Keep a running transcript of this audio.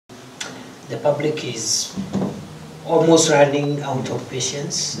the public is almost running out of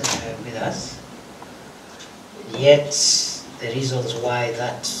patience with us. Yet the reasons why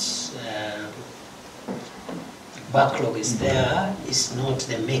that backlog is there is not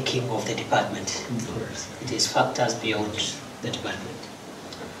the making of the department. It is factors beyond the department.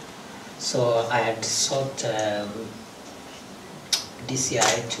 So I had sought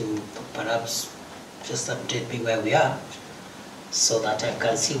DCI to perhaps just update me where we are, so that I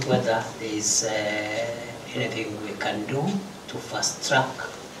can see whether there is anything we can do to fast track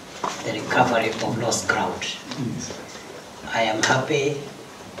the recovery of lost ground. I am happy,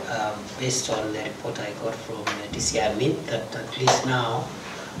 based on the report I got from DCI Mint, that at least now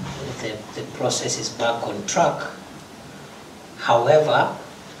the process is back on track. However,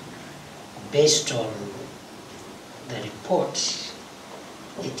 based on the report,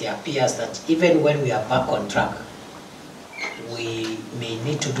 it appears that even when we are back on track, we may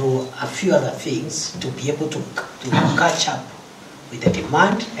need to do a few other things to be able to catch up with the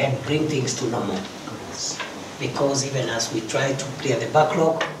demand and bring things to normal. Because even as we try to clear the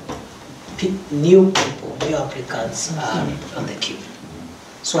backlog, new people, new applicants are on the queue.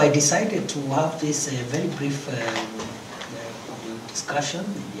 So I decided to have this very brief discussion,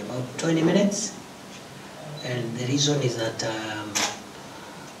 maybe about 20 minutes. And the reason is that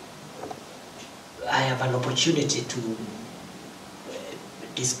I have an opportunity to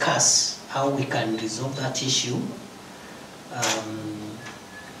discuss how we can resolve that issue.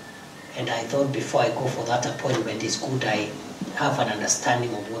 And I thought before I go for that appointment, it's good I have an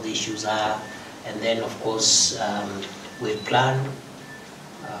understanding of what the issues are. And then, of course, we plan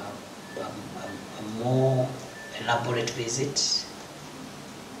a more elaborate visit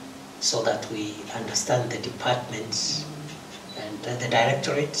so that we understand the department and the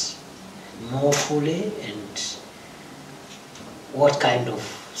directorate more fully, and what kind of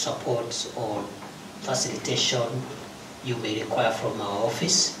support or facilitation you may require from our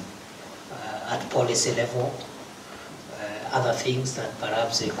office at policy level, other things that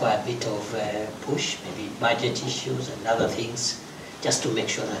perhaps require a bit of push, maybe budget issues and other things, just to make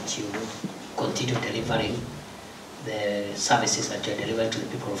sure that you continue delivering the services that you're delivering to the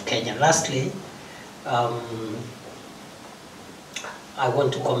people of Kenya. Lastly, I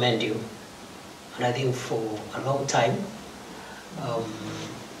want to commend you, and I think for a long time,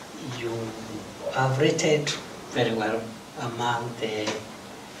 you have rated very well among the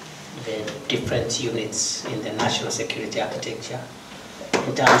different units in the national security architecture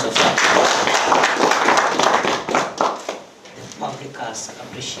in terms of that. The public has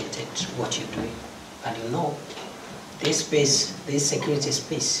appreciated what you're doing, and you know, this space, this security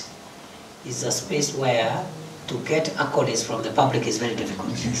space, is a space where to get accolades from the public is very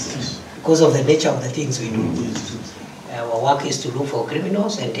difficult because of the nature of the things we do. Our work is to look for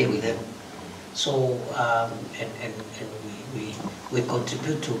criminals and deal with them. So, and we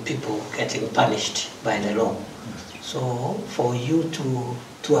contribute to people getting punished by the law. So, for you to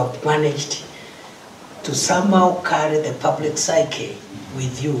have managed to somehow carry the public psyche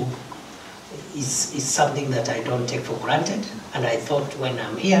with you is something that I don't take for granted. And I thought when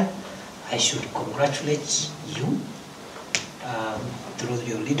I'm here, I should congratulate you through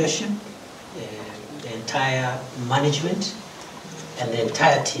your leadership, the entire management, and the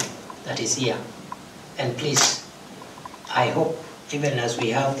entire team that is here. And please, I hope, even as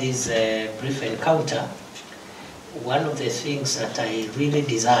we have this brief encounter, one of the things that I really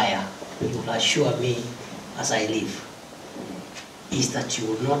desire, you will assure me as I leave, is that you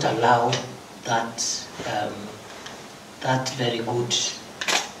will not allow that, that very good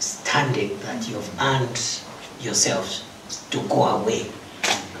standing that you have earned yourselves to go away.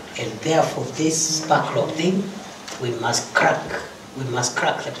 And therefore this backlog thing, we must crack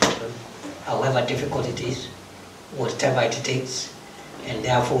the problem, however difficult it is, whatever it takes, and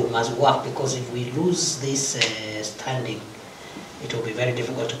therefore we must work, because if we lose this standing, it will be very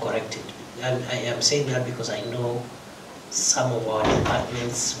difficult to correct it. And I am saying that because I know some of our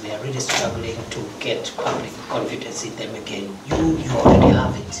departments, we are really struggling to get public confidence in them again. You already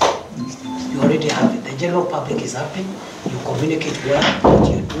have it. You already have it. The general public is happy. You communicate well what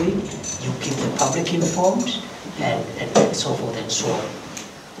you're doing. You keep the public informed, and so forth and so on.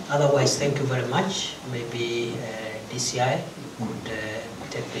 Otherwise, thank you very much. Maybe DCI could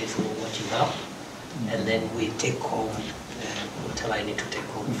take me through what you have, and then we take home whatever I need to take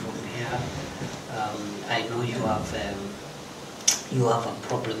home from here. I know you have a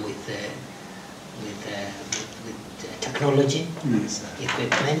problem with technology,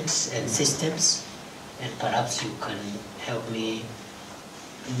 equipment and systems, and perhaps you can help me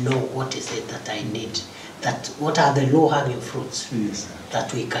know what is it that I need. that what are the low-hanging fruits Yes, sir.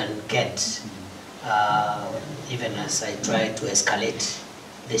 that we can get, even as I try to escalate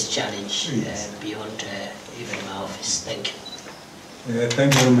this challenge Yes. beyond even my office. Thank you.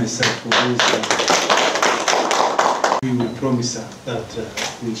 Thank you very much, sir, for this. We will promise, sir, that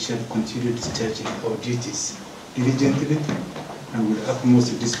we shall continue discharging our duties diligently and with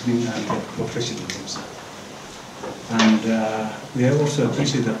utmost discipline and professionalism, sir. And we have also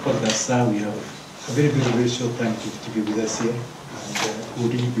appreciated the fact that, sir, we have a very short time to be with us here, and we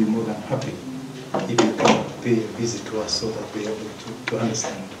would really be more than happy if you can pay a visit to us so that we are able to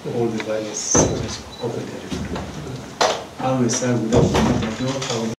understand all the various sections of the territory. Always, sir, without opening the door,